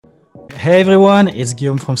Hey everyone, it's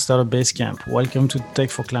Guillaume from Startup Basecamp. Welcome to Tech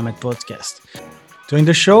for Climate podcast. During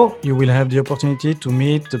the show, you will have the opportunity to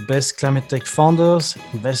meet the best climate tech founders,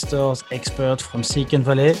 investors, experts from Silicon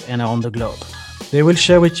Valley and around the globe. They will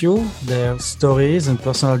share with you their stories and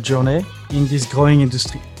personal journey in this growing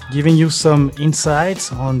industry, giving you some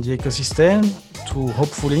insights on the ecosystem to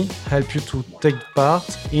hopefully help you to take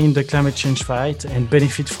part in the climate change fight and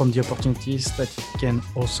benefit from the opportunities that it can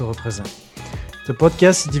also represent. The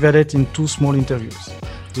podcast is divided in two small interviews.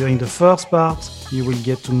 During the first part, you will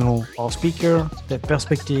get to know our speaker, their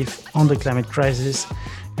perspective on the climate crisis,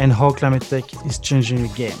 and how climate tech is changing the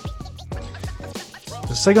game.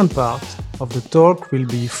 The second part of the talk will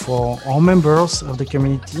be for our members of the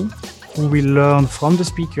community who will learn from the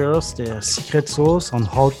speakers their secret sauce on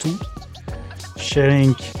how to,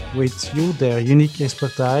 sharing with you their unique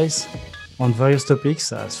expertise on various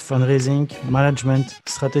topics as fundraising, management,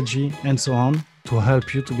 strategy, and so on to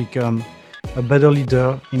help you to become a better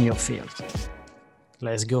leader in your field.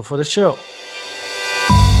 Let's go for the show.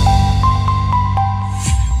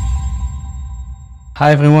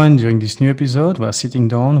 Hi everyone, during this new episode, we are sitting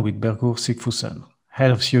down with Bergur Sigfusson, head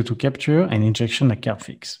of CO2 capture and injection at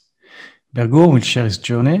Carbfix. Bergur will share his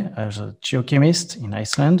journey as a geochemist in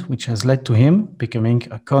Iceland, which has led to him becoming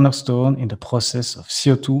a cornerstone in the process of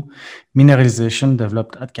CO2 mineralization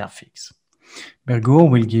developed at Carbfix. Bergur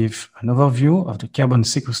will give an overview of the carbon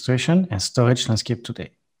sequestration and storage landscape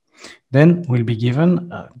today. Then we'll be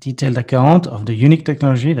given a detailed account of the unique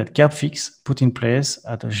technology that Carbfix put in place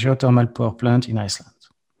at a geothermal power plant in Iceland.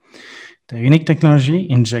 The unique technology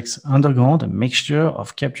injects underground a mixture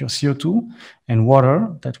of captured CO2 and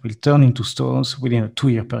water that will turn into stones within a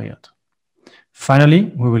 2-year period.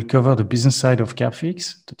 Finally, we will cover the business side of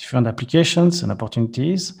Carbfix, the different applications and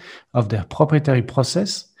opportunities of their proprietary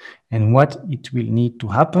process, and what it will need to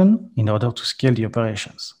happen in order to scale the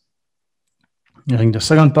operations. During the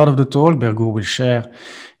second part of the talk, Bergur will share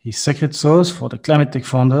his secret sauce for the climate tech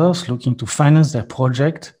founders looking to finance their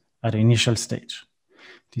project at the initial stage.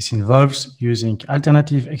 This involves using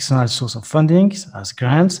alternative external source of funding as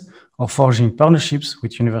grants or forging partnerships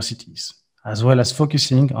with universities, as well as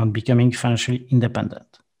focusing on becoming financially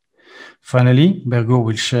independent. Finally, Bergur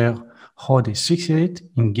will share how they succeeded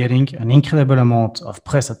in getting an incredible amount of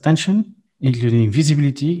press attention, including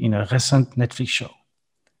visibility in a recent Netflix show.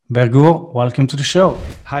 Bergur, welcome to the show.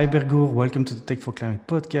 Hi, Bergur. Welcome to the Tech for Climate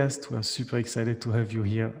podcast. We are super excited to have you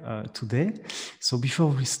here today. So before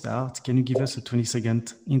we start, can you give us a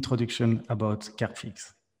 20-second introduction about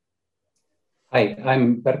Carbfix? Hi,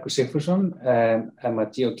 I'm Bergur Sigfusson. I'm a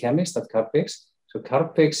geochemist at Carbfix. So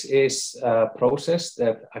Carbfix is a process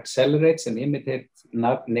that accelerates and imitates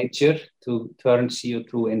nature to turn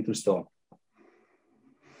CO2 into stone.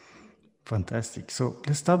 Fantastic. So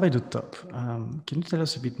let's start by the top. Can you tell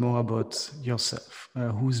us a bit more about yourself?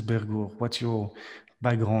 Who's Bergur? What's your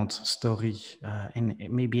background story? And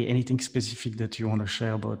maybe anything specific that you want to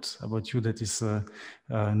share about you that is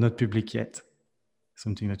not public yet?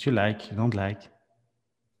 Something that you like, you don't like?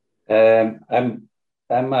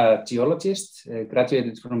 I'm a geologist,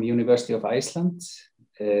 graduated from University of Iceland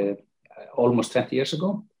almost 20 years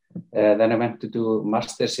ago. Then I went to do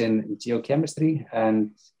masters in geochemistry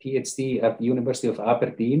and PhD at the University of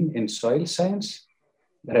Aberdeen in soil science,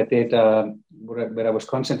 where I did where I was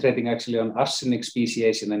concentrating actually on arsenic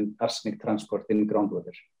speciation and arsenic transport in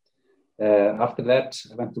groundwater. After that,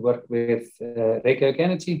 I went to work with Reykjavik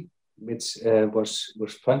Energy, which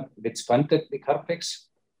funded the Carbfix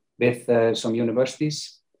with some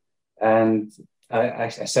universities, and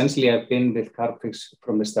I've been with Carbfix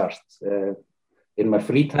from the start. In my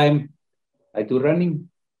free time, I do running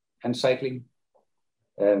and cycling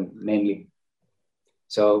mainly.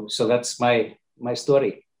 So that's my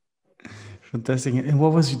story. Fantastic. And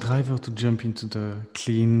what was your driver to jump into the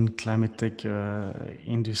clean climate tech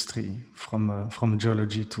industry from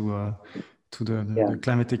geology to the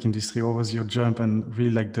climate tech industry? What was your jump and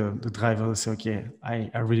really like the driver to say, okay,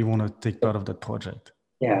 I really want to take part of that project?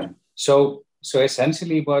 Yeah. So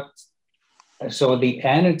essentially the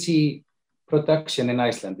energy production in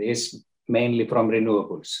Iceland is mainly from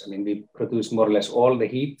renewables. I mean, we produce more or less all the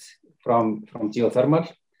heat from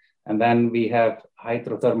geothermal, and then we have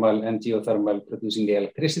hydrothermal and geothermal producing the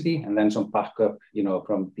electricity, and then some backup,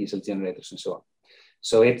 from diesel generators and so on.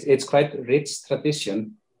 So it's quite a rich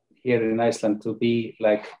tradition here in Iceland to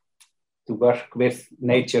work with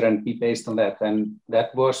nature and be based on that. And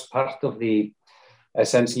that was part of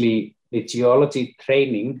essentially the geology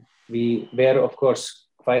training. We were, of course,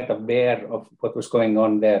 quite aware of what was going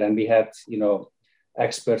on there. And we had,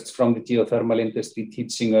 experts from the geothermal industry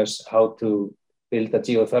teaching us how to build a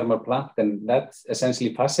geothermal plant. And that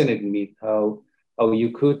essentially fascinated me, how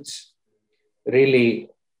you could really,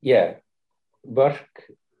 work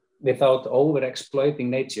without over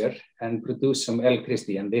exploiting nature and produce some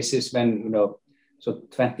electricity. And this is when, so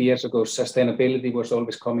 20 years ago, sustainability was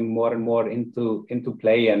always coming more and more into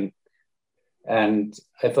play. And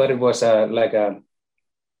I thought it was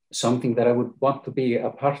something that I would want to be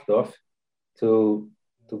a part of, to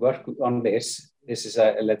work on this. This is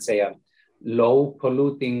let's say a low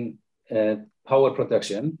polluting power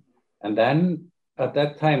production. And then at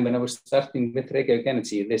that time, when I was starting with Reykjavík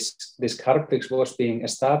Energy, this Carbfix was being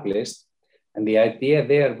established. And the idea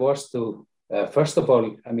there was to, first of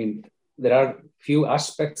all, I mean, there are few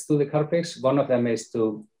aspects to the Carbfix. One of them is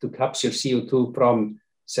to capture CO2 from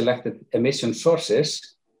selected emission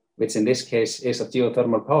sources, which in this case is a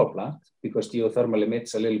geothermal power plant, because geothermal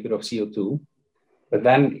emits a little bit of CO2. But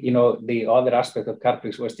then, the other aspect of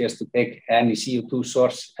Carbfix was just to take any CO2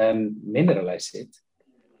 source and mineralize it.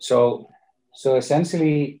 So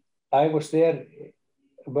essentially, I was there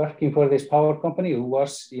working for this power company who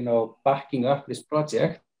was, backing up this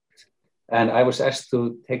project. And I was asked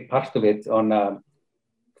to take part of it on,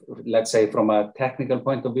 let's say, from a technical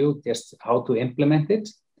point of view, just how to implement it.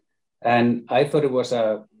 And I thought it was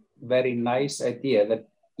a very nice idea that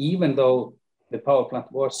even though the power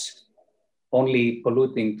plant was only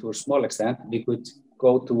polluting to a small extent, we could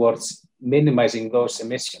go towards minimizing those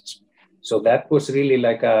emissions. So that was really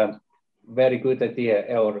like a very good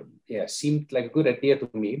idea, or seemed like a good idea to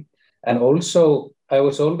me. And also, I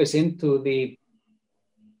was always I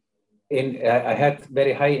had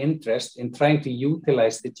very high interest in trying to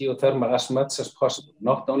utilize the geothermal as much as possible,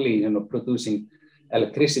 not only producing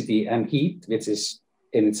electricity and heat, which is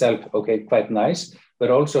in itself quite nice,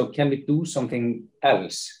 but also, can we do something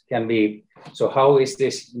else? So how is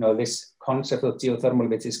this, this concept of geothermal,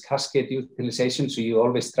 which is cascade utilization? So you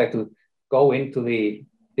always try to go into the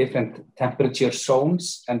different temperature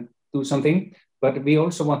zones and do something, but we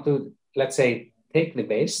also want to, let's say, take the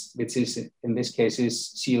waste, which is in this case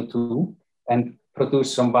is CO2, and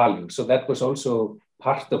produce some value. So that was also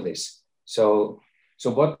part of this. So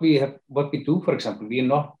what we do, for example, we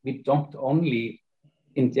don't only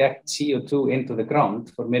inject CO2 into the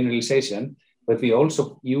ground for mineralization, but we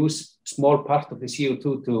also use small part of the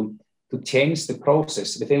CO2 to change the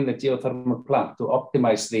process within the geothermal plant, to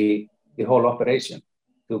optimize the whole operation,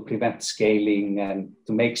 to prevent scaling and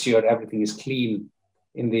to make sure everything is clean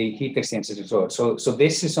in the heat exchangers and so on. So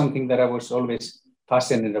this is something that I was always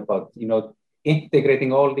fascinated about,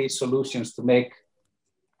 integrating all these solutions to make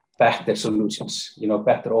better solutions,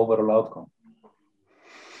 better overall outcome.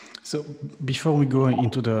 So before we go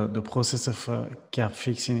into the process of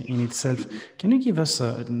Carbfix in itself, can you give us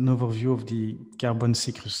an overview of the carbon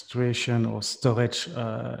sequestration or storage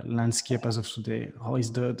landscape as of today? How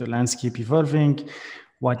is the landscape evolving?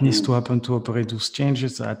 What needs to happen to operate those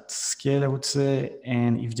changes at scale, I would say,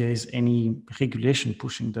 and if there is any regulation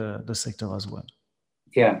pushing the sector as well?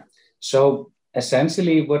 Yeah, so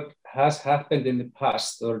essentially what has happened in the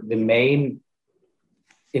past, or the main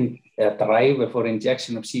driver for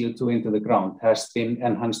injection of CO2 into the ground, has been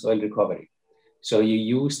enhanced oil recovery. So you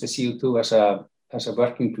use the CO2 as a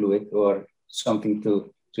working fluid or something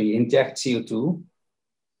so you inject CO2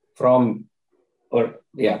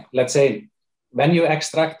 let's say, when you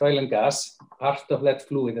extract oil and gas, part of that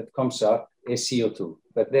fluid that comes up is CO2,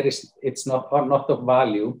 but it's not of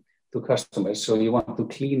value to customers. So you want to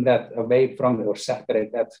clean that away from, or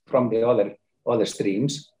separate that from the other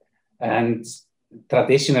streams. And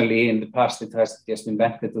traditionally in the past, it has just been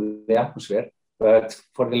vented to the atmosphere, but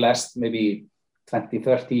for the last maybe 20,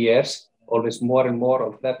 30 years, always more and more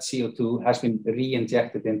of that CO2 has been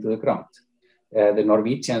re-injected into the ground. The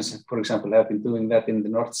Norwegians, for example, have been doing that in the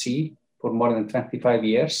North Sea for more than 25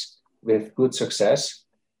 years with good success,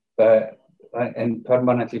 and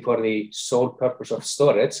permanently for the sole purpose of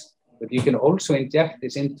storage. But you can also inject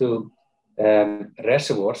this into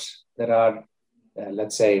reservoirs that are,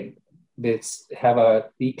 let's say, which have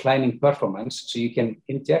a declining performance. So you can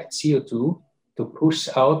inject CO2 to push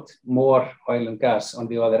out more oil and gas on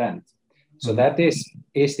the other end. So that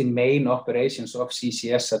is the main operations of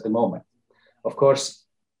CCS at the moment. Of course,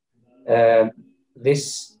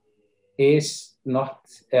 this is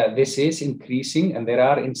increasing, and there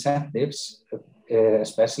are incentives,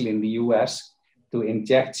 especially in the US, to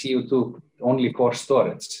inject CO2 only for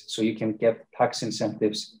storage. So you can get tax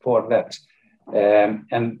incentives for that.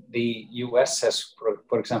 And the US has,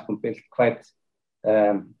 for example, built quite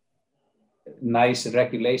nice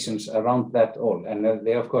regulations around that all. And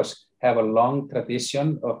they, of course, have a long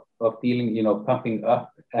tradition of dealing, pumping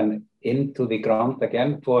up and into the ground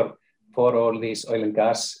again for for all these oil and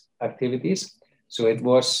gas activities. So it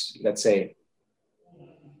was, let's say,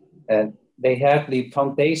 they had the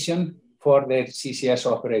foundation for their CCS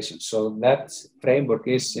operations. So that framework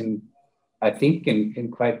is I think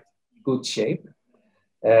in quite good shape.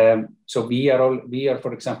 So we are,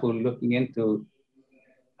 for example, looking into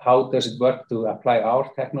how does it work to apply our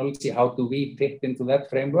technology? How do we fit into that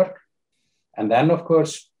framework? And then, of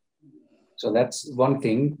course, so that's one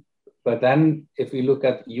thing. But then if we look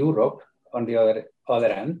at Europe on the other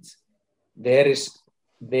end,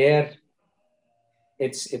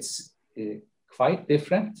 it's quite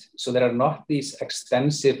different. So there are not these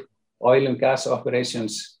extensive oil and gas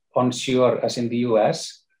operations onshore as in the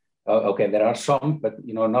US. Okay, there are some, but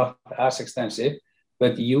not as extensive.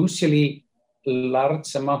 But usually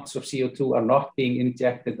large amounts of CO2 are not being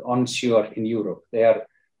injected onshore in Europe. They are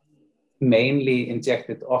mainly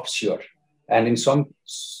injected offshore. And in some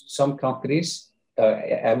countries,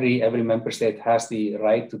 every member state has the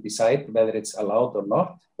right to decide whether it's allowed or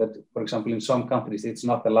not. But for example, in some countries, it's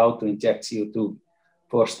not allowed to inject CO2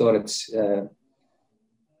 for storage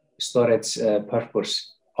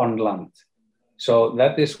purpose on land. So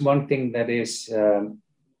that is one thing that is,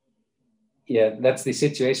 that's the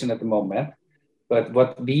situation at the moment. But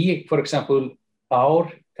what for example,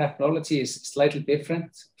 our technology is slightly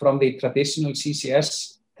different from the traditional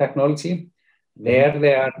CCS technology. There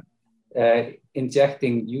they are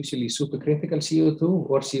injecting usually supercritical CO2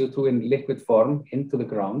 or CO2 in liquid form into the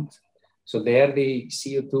ground. So there the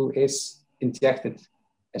CO2 is injected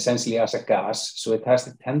essentially as a gas. So it has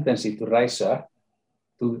the tendency to rise up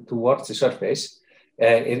towards the surface.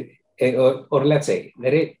 Or let's say,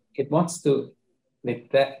 it wants to, the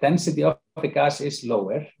density of the gas is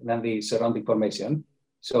lower than the surrounding formation.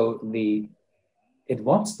 So it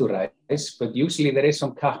wants to rise, but usually there is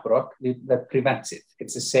some cap rock that prevents it.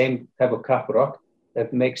 It's the same type of cap rock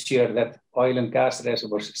that makes sure that oil and gas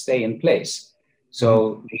reservoirs stay in place.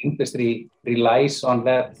 So the industry relies on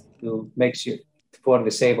that to make sure for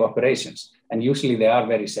the safe operations. And usually they are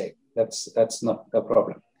very safe. That's not a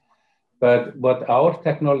problem. But what our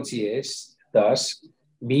technology does,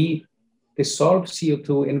 we dissolve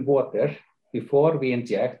CO2 in water before we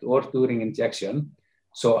inject or during injection.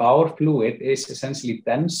 So our fluid is essentially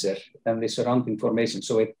denser than the surrounding formation.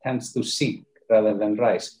 So it tends to sink rather than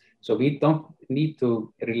rise. So we don't need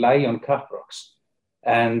to rely on cap rocks.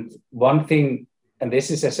 And one thing, and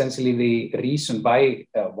this is essentially the reason why,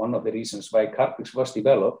 one of the reasons why Carbfix was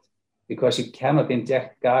developed, because you cannot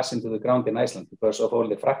inject gas into the ground in Iceland because of all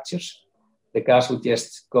the fractures. The gas would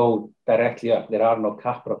just go directly up. There are no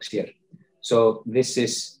cap rocks here. So this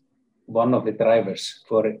is one of the drivers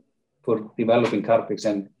for developing Carbfix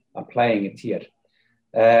and applying it here.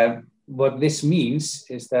 What this means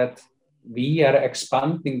is that we are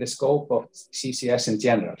expanding the scope of CCS in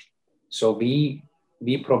general. So we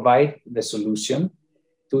provide the solution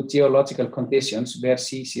to geological conditions where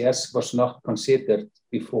CCS was not considered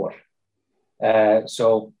before.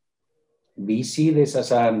 So we see this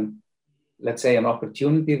as let's say, an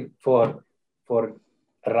opportunity for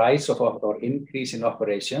rise of or increase in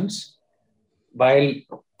operations, while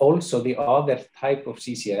also the other type of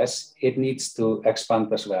CCS, it needs to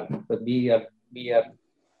expand as well. But we are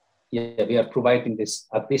providing this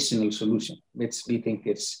additional solution, which we think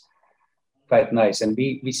is quite nice. And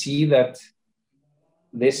we see that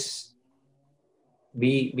this,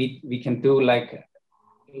 we can do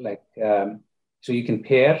so you can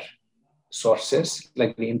pair sources,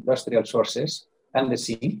 like the industrial sources and the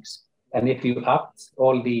sinks. And if you add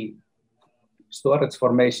all the storage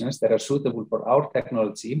formations that are suitable for our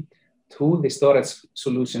technology to the storage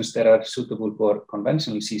solutions that are suitable for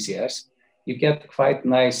conventional CCS, you get quite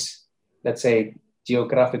nice, let's say,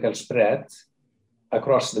 geographical spread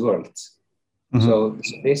across the world. So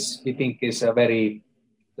this, we think, is a very,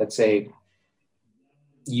 let's say,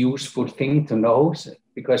 useful thing to know,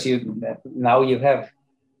 because now you have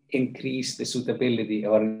increased the suitability,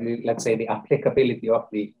 or let's say the applicability of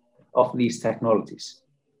these technologies.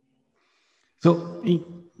 So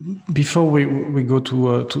before we go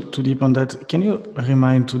too deep on that, can you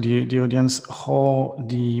remind to the audience how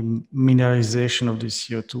the mineralization of the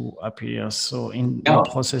CO2 appears? So in the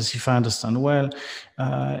process, if I understand well,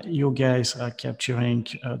 you guys are capturing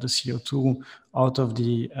the CO2 out of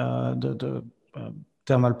the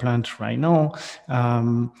thermal plant right now.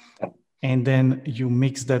 And then you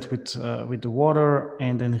mix that with the water,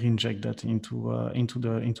 and then reinject that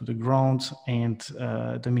into the ground, and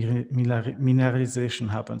the mineralization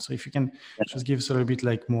happens. So if you can just give us a little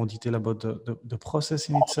bit more detail about the process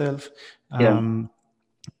in itself,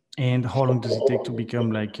 And how long does it take to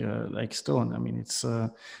become like stone? I mean, it's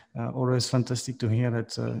always fantastic to hear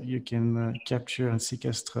that you can capture and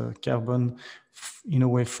sequester carbon in a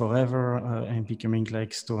way forever and becoming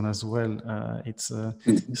like stone as well. It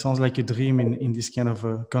sounds like a dream in this kind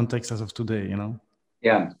of context as of today, you know?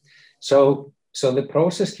 Yeah. So the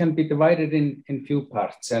process can be divided in few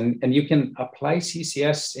parts, and you can apply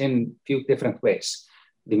CCS in few different ways.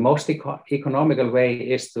 The most economical way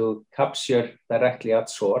is to capture directly at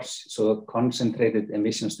source, so concentrated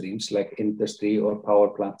emission streams like industry or power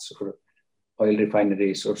plants or oil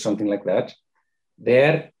refineries or something like that.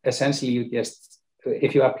 There, essentially,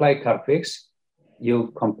 if you apply Carbfix,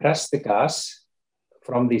 you compress the gas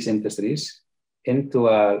from these industries into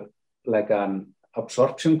an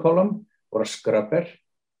absorption column or a scrubber.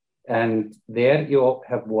 And there you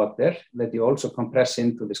have water that you also compress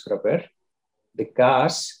into the scrubber. The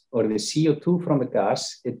gas or the CO2 from the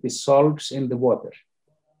gas, it dissolves in the water.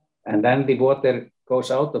 And then the water goes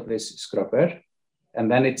out of this scrubber and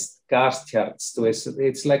then it's gas charged. So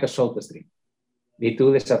it's like a soda stream. We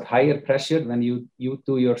do this at higher pressure than you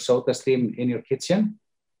do your soda stream in your kitchen.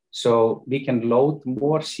 So we can load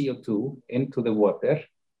more CO2 into the water.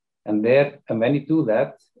 And when you do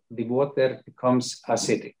that, the water becomes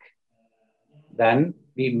acidic. Then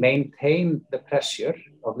we maintain the pressure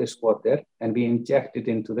of this water and we inject it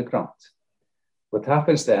into the ground. What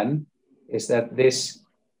happens then is that this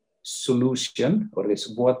solution or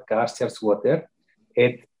this gas charged water,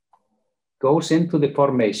 it goes into the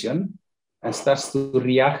formation and starts to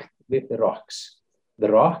react with the rocks.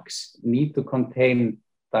 The rocks need to contain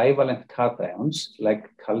divalent cations like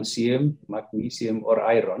calcium, magnesium, or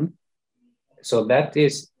iron. So that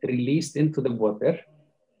is released into the water,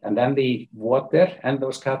 and then the water and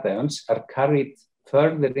those cations are carried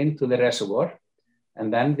further into the reservoir,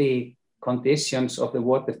 and then the conditions of the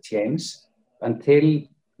water change until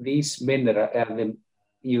these minerals,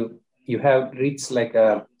 you have reached like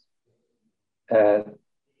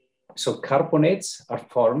so carbonates are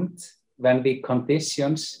formed when the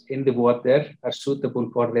conditions in the water are suitable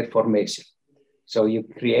for their formation. So you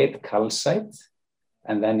create calcite,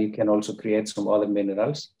 and then you can also create some other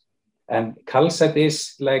minerals. And calcite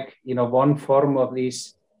is like, one form of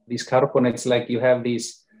these carbonates, like you have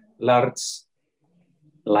these large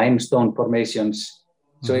limestone formations.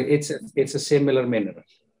 So it's a similar mineral.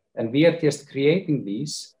 And we are just creating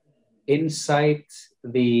these inside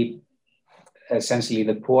essentially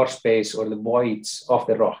the pore space or the voids of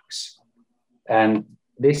the rocks. And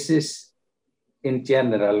this is, in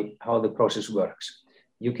general, how the process works.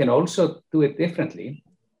 You can also do it differently.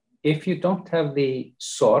 If you don't have the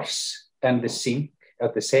source and the sink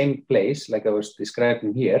at the same place, like I was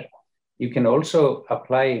describing here, you can also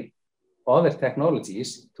apply other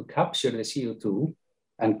technologies to capture the CO2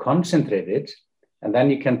 and concentrate it, and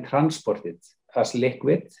then you can transport it as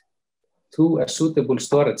liquid to a suitable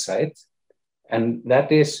storage site. And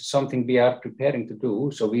that is something we are preparing to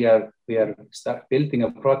do. So we are start building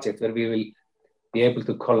a project where we will be able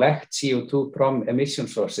to collect CO2 from emission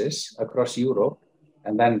sources across Europe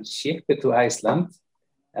and then ship it to Iceland.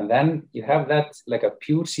 And then you have that like a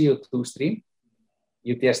pure CO2 stream.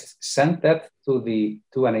 You just send that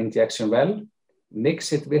to an injection well,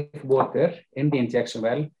 mix it with water in the injection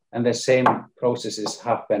well, and the same processes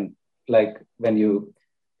happen like when you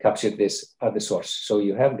capture this at the source. So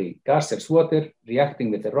you have the gas-charged water reacting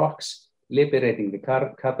with the rocks, liberating the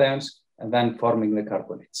cations, and then forming the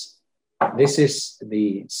carbonates. This is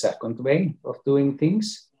the second way of doing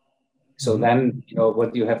things. So then,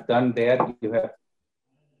 what you have done there, you have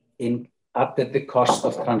added the cost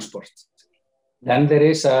of transport. Then there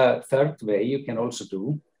is a third way you can also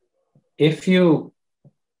do.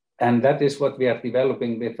 And that is what we are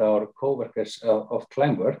developing with our co-workers of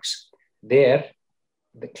Climeworks. There,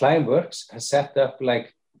 the Climeworks has set up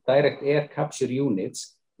like direct air capture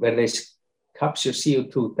units where they capture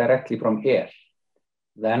CO2 directly from air.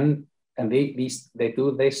 Then, and they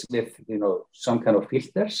do this with, some kind of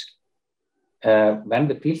filters. When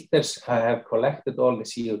the filters have collected all the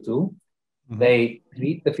CO2, they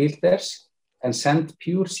treat the filters and send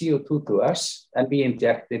pure CO2 to us, and we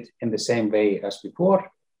inject it in the same way as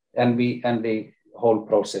before, and the whole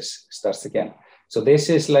process starts again. So this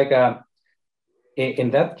is like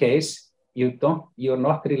in that case, you're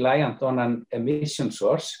not reliant on an emission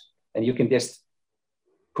source, and you can just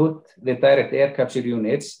put the direct air capture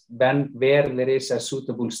units where there is a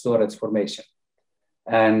suitable storage formation.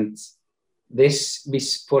 And we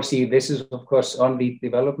foresee this is, of course, on the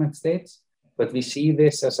development stage, but we see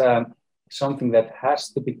this as something that has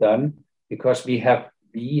to be done because we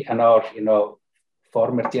and our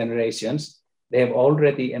former generations they have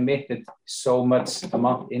already emitted so much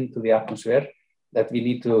amount into the atmosphere that we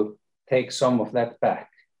need to take some of that back.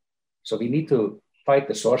 So we need to fight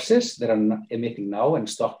the sources that are emitting now and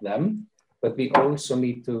stop them, but we also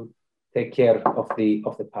need to take care of the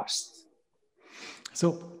past.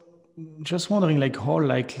 So just wondering, like, how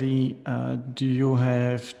likely do you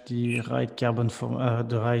have the right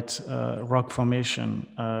rock formation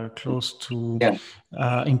close to,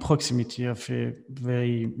 in proximity of a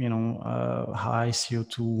very, high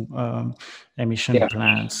CO2 emission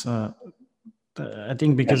plants? I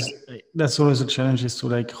think because that's always a challenge, is to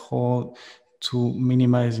like how to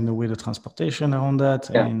minimize in a way the transportation around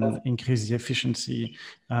that and increase the efficiency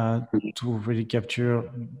to really capture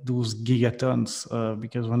those gigatons,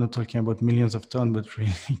 because we're not talking about millions of tons, but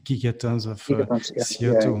really gigatons of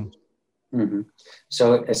CO2. Mm-hmm.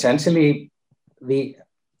 So essentially, the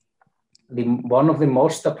one of the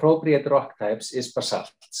most appropriate rock types is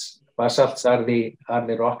basalts. Basalts are the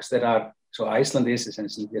rocks that are, so Iceland is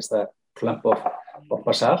essentially just a clump of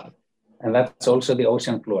basalt, and that's also the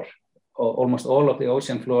ocean floor. Almost all of the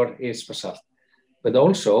ocean floor is basalt, but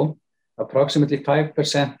also approximately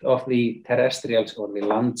 5% of the terrestrials or the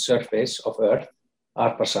land surface of Earth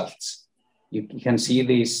are basalts. You can see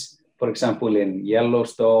these, for example, in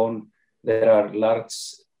Yellowstone. There are large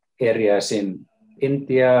areas in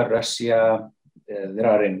India, Russia. There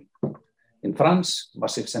are in France,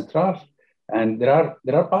 Massif Central, and there are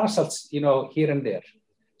basalts, here and there.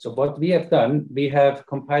 So what we have done, we have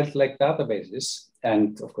compiled like databases,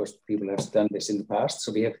 and of course people have done this in the past.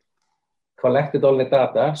 So we have collected all the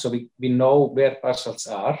data, so we know where basalts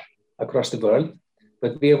are across the world,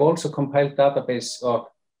 but we have also compiled database of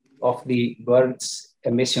the world's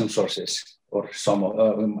emission sources, or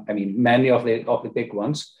many of the big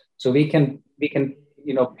ones. So we can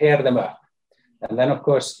pair them up, and then of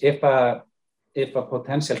course if a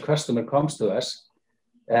potential customer comes to us,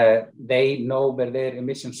 they know where their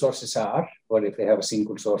emission sources are, or if they have a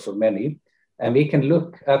single source or many, and we can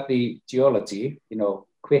look at the geology,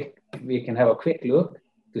 we can have a quick look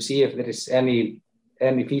to see if there is any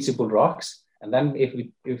feasible rocks. And then if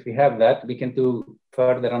we have that, we can do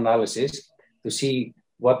further analysis to see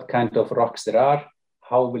what kind of rocks there are,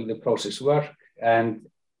 how will the process work, and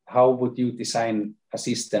how would you design a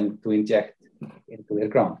system to inject into the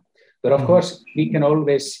ground. But of course, we can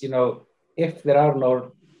always, if there are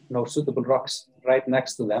no suitable rocks right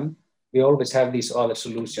next to them, we always have these other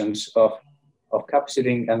solutions of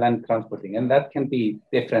capturing and then transporting, and that can be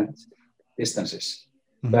different distances.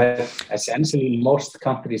 Mm-hmm. But essentially, most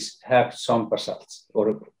countries have some basalts,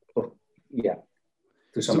 to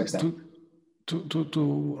some extent.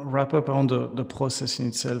 To wrap up on the process in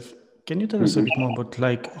itself, can you tell us a bit more about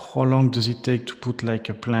like how long does it take to put like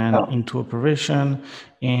a plan into operation,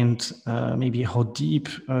 and maybe how deep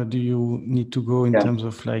do you need to go in terms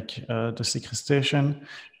of like the sequestration?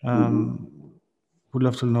 Would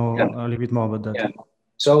love to know a little bit more about that. Yeah.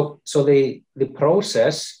 So the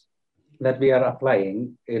process that we are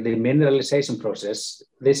applying, the mineralization process,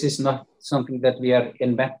 this is not something that we are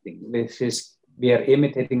inventing. We are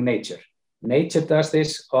imitating nature. Nature does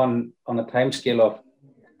this on a time scale of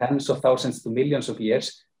tens of thousands to millions of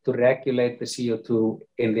years to regulate the CO2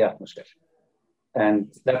 in the atmosphere.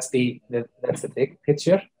 And that's the big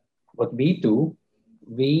picture. What we do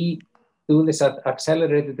this at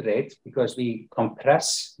accelerated rate because we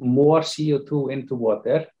compress more CO2 into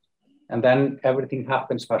water, and then everything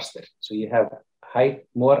happens faster. So you have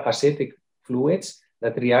more acidic fluids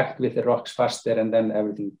that react with the rocks faster, and then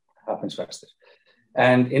everything happens faster.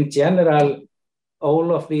 And in general,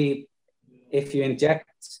 if you inject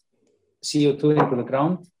CO2 into the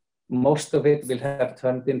ground, most of it will have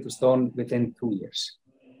turned into stone within 2 years.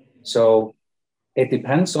 So it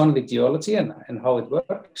depends on the geology and how it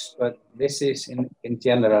works, but this is in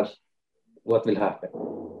general what will happen.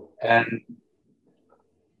 And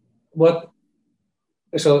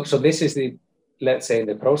so this is let's say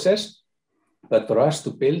the process, but for us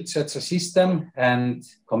to build such a system and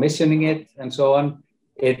commissioning it and so on,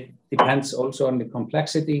 it depends also on the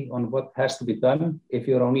complexity on what has to be done. If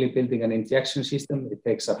you're only building an injection system, it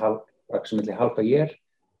takes approximately half a year.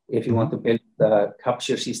 If you want to build a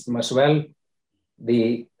capture system as well,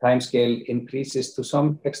 the timescale increases to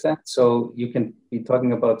some extent. So you can be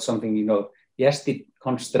talking about something, yes, the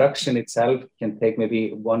construction itself can take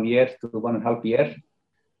maybe 1 year to 1.5 years,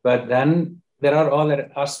 but then there are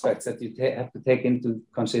other aspects that you have to take into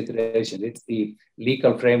consideration. It's the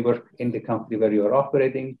legal framework in the country where you are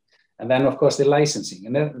operating, and then of course the licensing,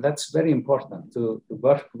 and that's very important to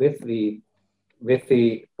work with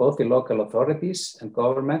both the local authorities and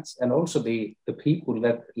governments, and also the people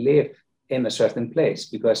that live in a certain place,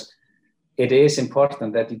 because it is important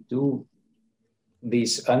that you do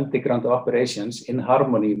these underground operations in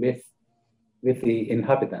harmony with the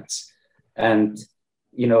inhabitants. And,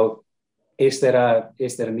 is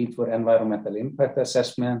there a need for environmental impact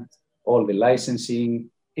assessment, all the licensing?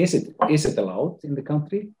 Is it allowed in the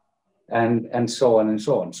country? And so on and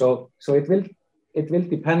so on. So it will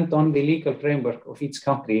depend on the legal framework of each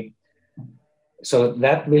country. So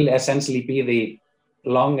that will essentially be the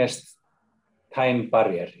longest time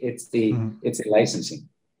barrier. It's the licensing.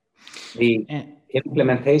 The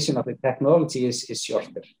implementation of the technology is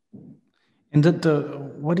shorter. And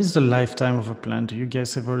what is the lifetime of a plant? Do you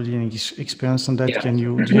guys have already any experience on that? Yeah. Do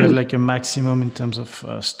you have like a maximum in terms of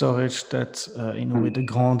storage that in a way the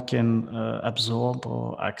ground can absorb or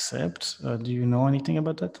accept? Do you know anything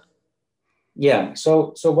about that? Yeah.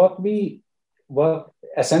 So what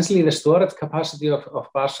essentially the storage capacity of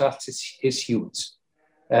basalts is huge.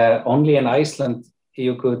 Only in Iceland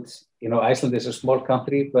you could, Iceland is a small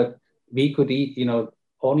country, but we could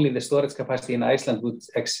only the storage capacity in Iceland would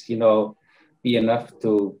be enough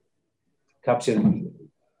to capture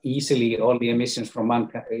easily all the emissions from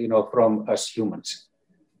mankind, from us humans.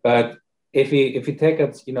 But if we take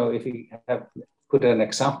it, if we have put an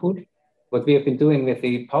example, what we have been doing with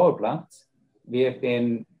the power plant, we have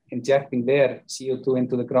been injecting their CO2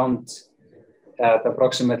 into the ground at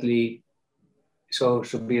approximately, so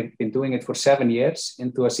we have been doing it for 7 years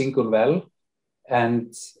into a single well,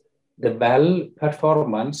 and the well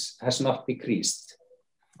performance has not decreased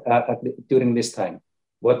during this time.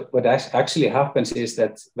 What actually happens is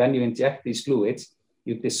that when you inject these fluids,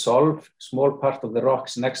 you dissolve small part of the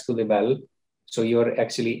rocks next to the well, so you're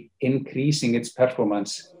actually increasing its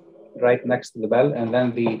performance right next to the well, and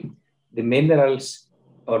then the minerals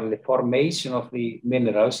or the formation of the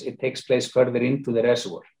minerals, it takes place further into the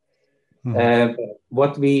reservoir.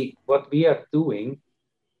 What we are doing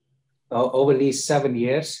over these 7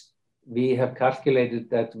 years, we have calculated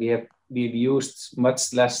that we've used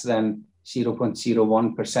much less than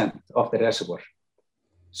 0.01% of the reservoir.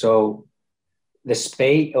 So the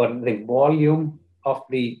space or the volume of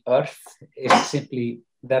the earth is simply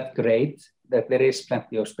that great that there is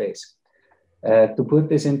plenty of space. To put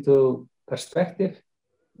this into perspective,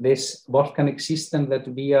 this volcanic system where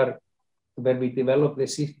we develop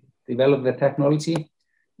the technology,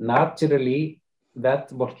 naturally that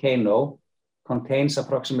volcano contains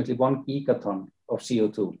approximately 1 gigaton of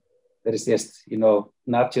CO2 that is just,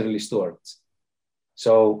 naturally stored.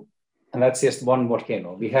 So, and that's just one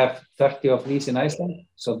volcano. We have 30 of these in Iceland,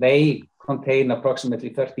 so they contain approximately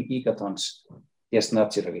 30 gigatons just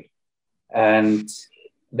naturally. And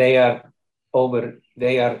they are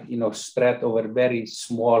spread over a very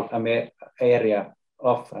small area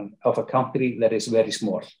of a country that is very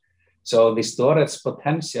small. So the storage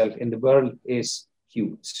potential in the world is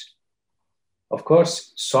huge. Of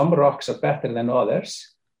course, some rocks are better than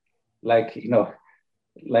others. Like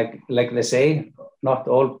they say, not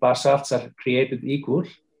all basalts are created equal,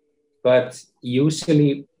 but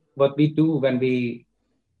usually what we do when we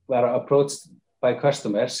are approached by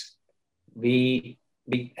customers, we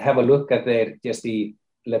have a look at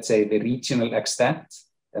let's say the regional extent,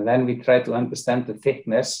 and then we try to understand the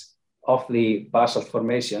thickness of the basalt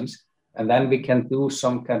formations, and then we can do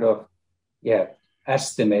some kind of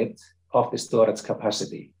estimate of the storage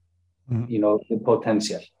capacity, the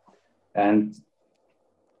potential. And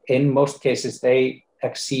in most cases, they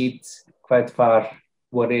exceed quite far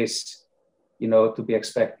what is, to be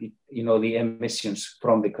expected, the emissions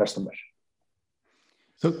from the customer.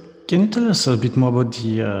 So can you tell us a bit more about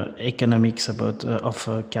the economics of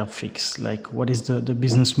Carbfix? Like, what is the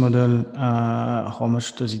business model? How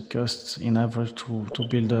much does it cost in average to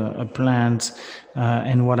build a plant?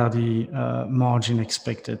 And what are the margin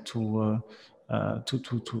expected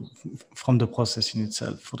from the process in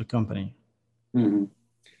itself for the company? Mm-hmm.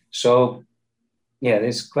 So,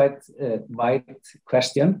 this is quite a wide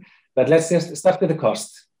question, but let's just start with the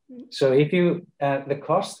cost. So if the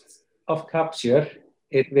cost of capture,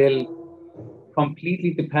 it will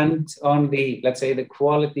completely depend on let's say, the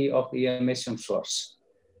quality of the emission source.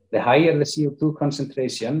 The higher the CO2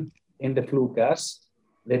 concentration in the flue gas,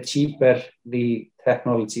 the cheaper the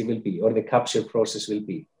technology will be, or the capture process will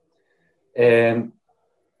be.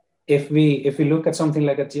 If we look at something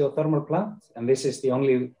like a geothermal plant, and this is the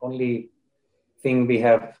only thing we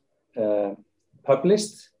have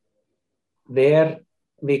published, there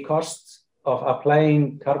the cost of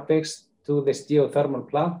applying Carbfix to this geothermal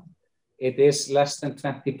plant, it is less than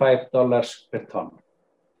 $25 per ton.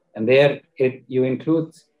 And there you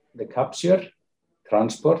include the capture,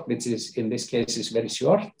 transport, which is in this case is very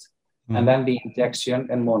short, and then the injection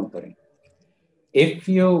and monitoring. If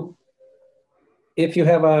you if you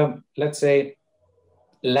have a, let's say,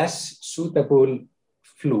 less suitable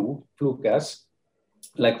flue gas,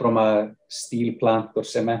 like from a steel plant or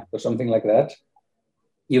cement or something like that,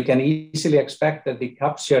 you can easily expect that the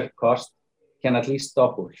capture cost can at least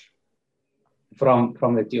double from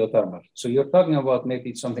the geothermal. So you're talking about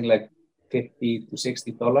maybe something like $50 to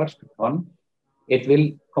 $60 per ton. It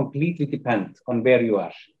will completely depend on where you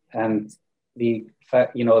are and the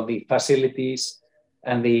facilities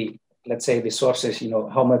and the, let's say, the sources,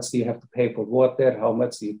 how much do you have to pay for water, how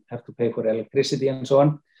much do you have to pay for electricity and so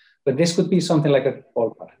on. But this could be something like a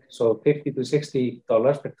ballpark. So $50 to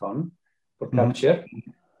 $60 per ton for capture.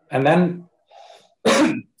 And then,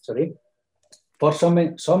 sorry, for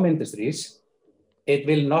some industries, it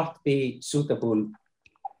will not be suitable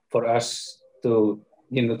for us to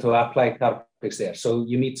apply CarbFix there. So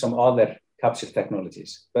you need some other capture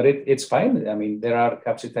technologies, but it's fine. I mean, there are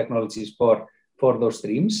capture technologies for those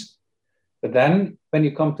streams. But then when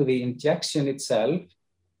you come to the injection itself,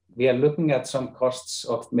 we are looking at some costs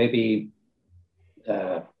of maybe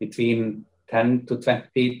between $10 to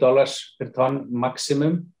 $20 per ton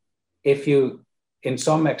maximum. In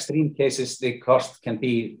some extreme cases, the cost can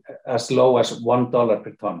be as low as $1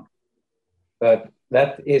 per ton. But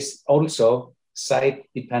that is also site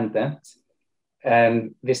dependent.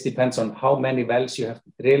 And this depends on how many wells you have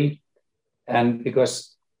to drill. And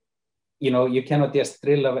because, you cannot just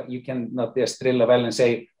drill a well and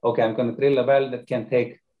say, okay, I'm going to drill a well that can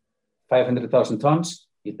take 500,000 tons.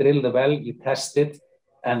 You drill the well, you test it,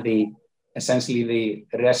 and essentially the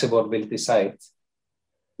reservoir will decide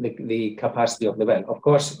the capacity of the well. Of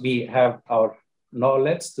course, we have our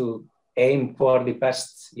knowledge to aim for the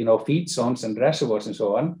best, feed zones and reservoirs and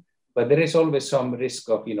so on, but there is always some risk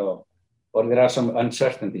of, or there are some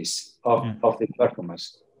uncertainties of the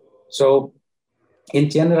performance. So in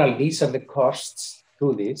general, these are the costs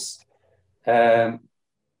to this.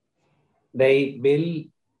 They will,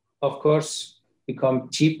 of course, become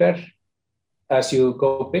cheaper as you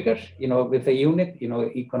go bigger, with the unit,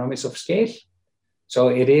 economies of scale. So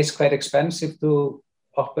it is quite expensive to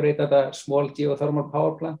operate at a small geothermal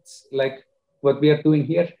power plant like what we are doing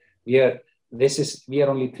here. We are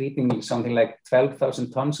only treating something like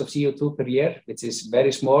 12,000 tons of CO2 per year, which is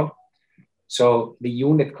very small. So the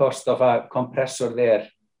unit cost of a compressor there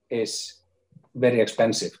is very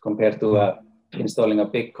expensive compared to installing a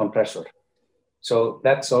big compressor. So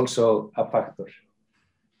that's also a factor.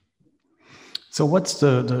 So what's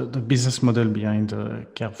the business model behind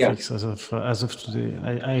CarbFix as of today?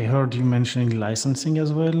 I heard you mentioning licensing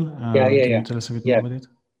as well. Can you tell us a bit more about it?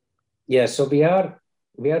 Yeah, so we are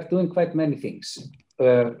doing quite many things.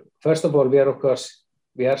 First of all,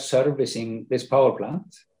 we are servicing this power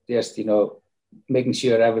plant, just making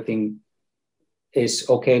sure everything is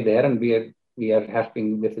okay there, and we are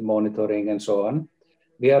helping with the monitoring and so on.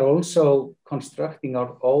 We are also constructing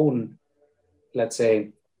our own, let's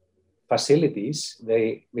say, facilities,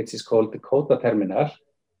 which is called the Quota Terminal,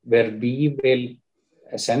 where we will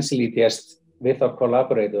essentially just, with our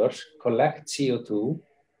collaborators, collect CO2,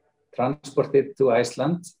 transport it to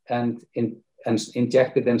Iceland, and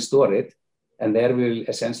inject it and store it. And there we will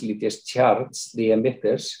essentially just charge the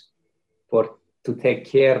emitters to take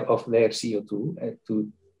care of their CO2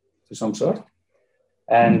 to some sort.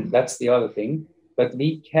 And that's the other thing. But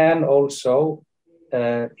we can also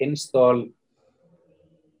install,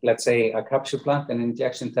 let's say, a capture plant and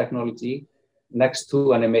injection technology next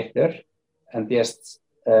to an emitter, and just,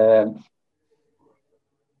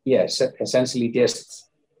 essentially just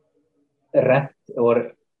rent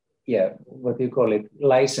or,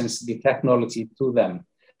 license the technology to them.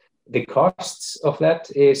 The costs of that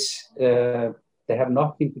is, they have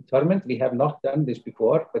not been determined. We have not done this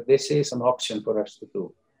before, but this is an option for us to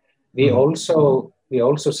do. We also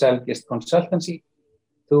sell just consultancy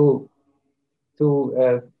to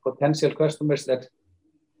potential customers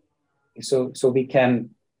so we can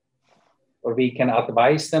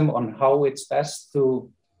advise them on how it's best to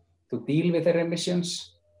deal with their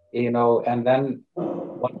emissions, and then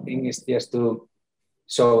one thing is just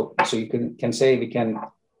so you can say we can,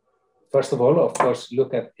 first of all, of course,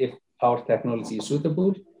 look at if our technology is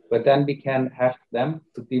suitable, but then we can help them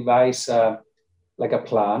to devise like a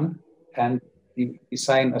plan and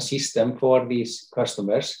design a system for these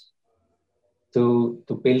customers to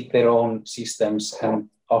build their own systems and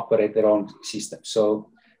operate their own systems.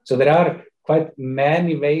 So there are quite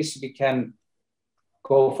many ways we can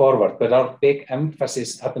go forward, but our big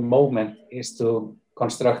emphasis at the moment is to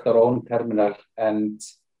construct our own terminal, and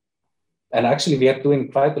actually we are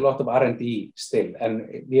doing quite a lot of R&D still,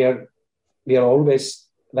 and we are always,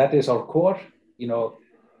 that is our core,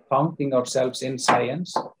 founding ourselves in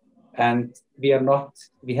science and we have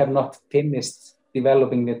not finished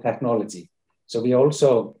developing the technology. So we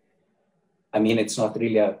also, I mean, it's not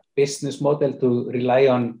really a business model to rely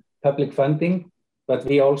on public funding, but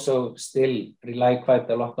we also still rely quite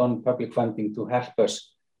a lot on public funding to help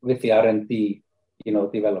us with the R&D,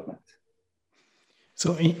 development.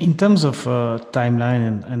 So in terms of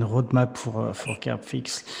timeline and roadmap for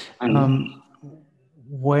CarbFix,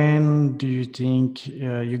 when do you think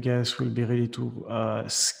you guys will be ready to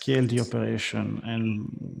scale the operation? And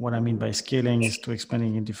what I mean by scaling is to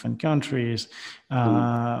expanding in different countries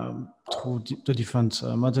through the different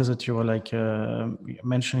models that you were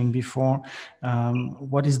mentioning before.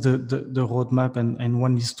 What is the roadmap and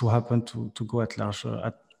what needs to happen to go at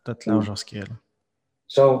that larger scale?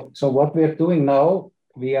 So what we are doing now,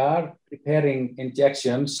 we are preparing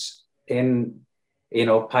injections in,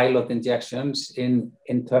 pilot injections in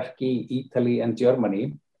Turkey, Italy, and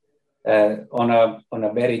Germany on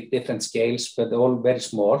a very different scales, but all very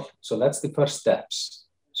small. So that's the first steps.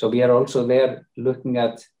 So we are also there looking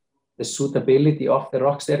at the suitability of the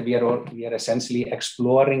rocks there. We are essentially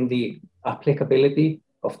exploring the applicability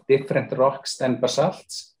of different rocks than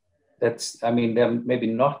basalts. They're maybe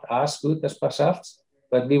not as good as basalts,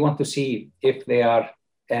 but we want to see if they are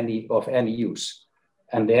of any use.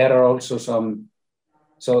 And there are also some,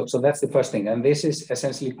 so that's the first thing. And this is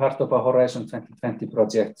essentially part of a Horizon 2020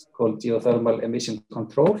 project called Geothermal Emission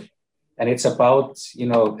Control. And it's about,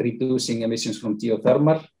 reducing emissions from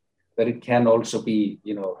geothermal, but it can also be,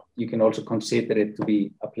 you can also consider it to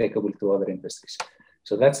be applicable to other industries.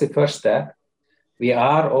 So that's the first step. We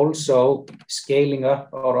are also scaling up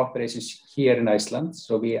our operations here in Iceland.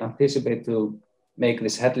 So we anticipate to make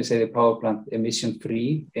this Hellisheiði power plant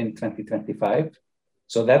emission-free in 2025.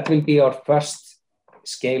 So that will be our first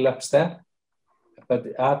scale-up step. But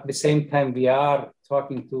at the same time, we are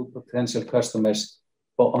talking to potential customers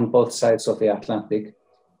on both sides of the Atlantic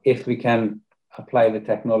if we can apply the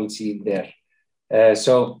technology there.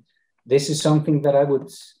 So this is something that I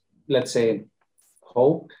would, let's say,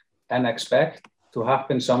 hope and expect to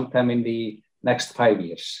happen sometime in the next 5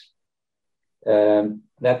 years.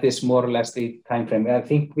 That is more or less the time frame. I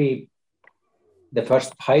think the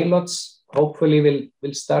first pilots hopefully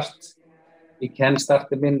will start. We can start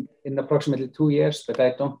them in approximately 2 years, but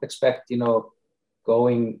I don't expect,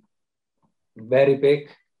 going very big.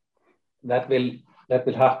 That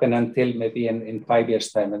will happen until maybe in 5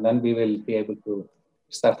 years' time, and then we will be able to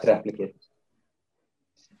start replicating.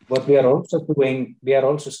 What we are also doing, we are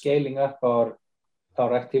also scaling up our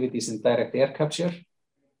activities in direct air capture.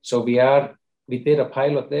 So we did a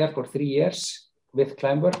pilot there for 3 years with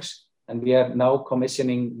Climeworks, and we are now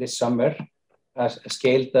commissioning this summer a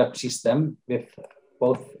scaled up system with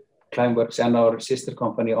both Climeworks and our sister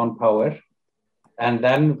company On Power. And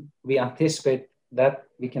then we anticipate that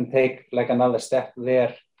we can take like another step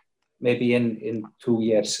there, maybe in 2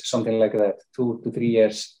 years, something like that, 2 to 3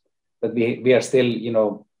 years. But we are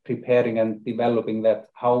still, preparing and developing that,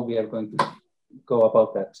 how we are going to go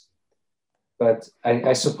about that. But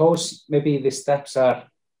I suppose maybe the steps are,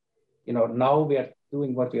 now we are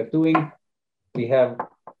doing what we are doing. We have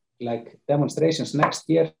like demonstrations next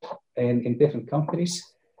year in different countries,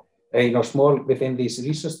 small within these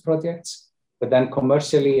research projects. But then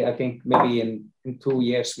commercially, I think maybe in 2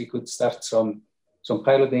 years, we could start some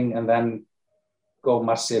piloting and then go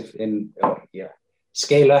massive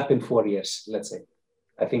scale up in 4 years, let's say.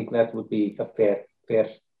 I think that would be a fair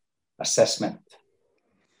assessment.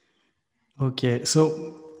 Okay,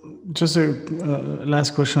 so just a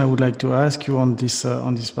last question I would like to ask you on this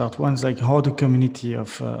part one is like how the community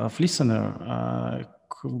of listener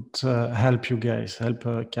could help you guys, help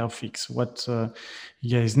CarbFix. What you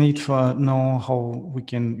guys need for now, how we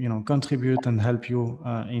can contribute and help you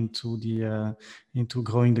into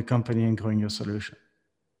growing the company and growing your solution.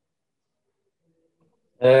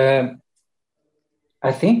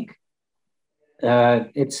 I think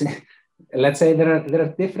it's, let's say there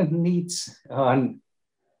are different needs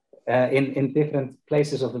in different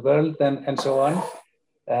places of the world and so on.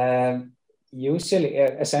 Usually,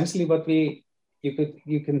 essentially, what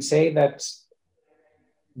you can say that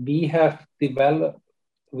we have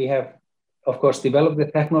of course developed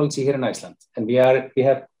the technology here in Iceland, and we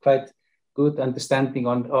have quite good understanding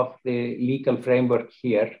of the legal framework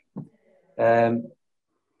here.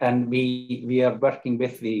 And we are working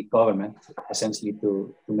with the government essentially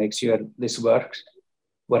to make sure this works.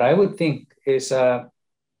 What I would think is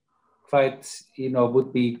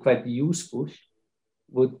would be quite useful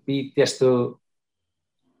would be just to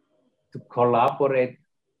collaborate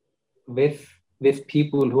with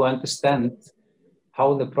people who understand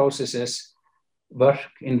how the processes work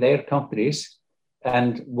in their countries,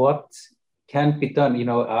 and what can be done.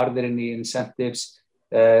 Are there any incentives?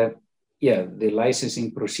 The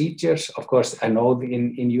licensing procedures. Of course, I know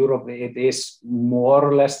in Europe it is more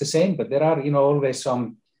or less the same, but there are always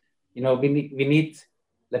some. We need,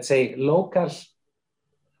 let's say, local.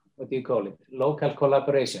 What do you call it? Local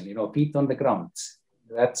collaboration. Feet on the ground.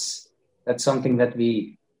 That's something that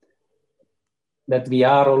we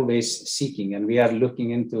are always seeking, and we are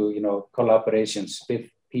looking into collaborations with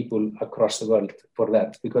people across the world for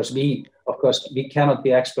that, because we cannot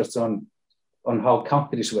be experts on how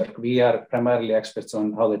countries work. We are primarily experts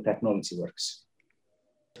on how the technology works.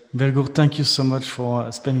 Birgur, thank you so much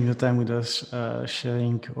for spending the time with us,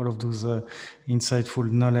 sharing all of those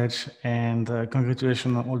insightful knowledge, and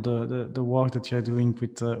congratulations on all the work that you are doing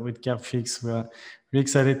with CarbFix. We are really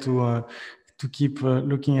excited to keep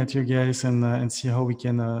looking at you guys and see how we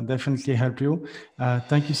can definitely help you.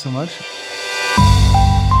 Thank you so much.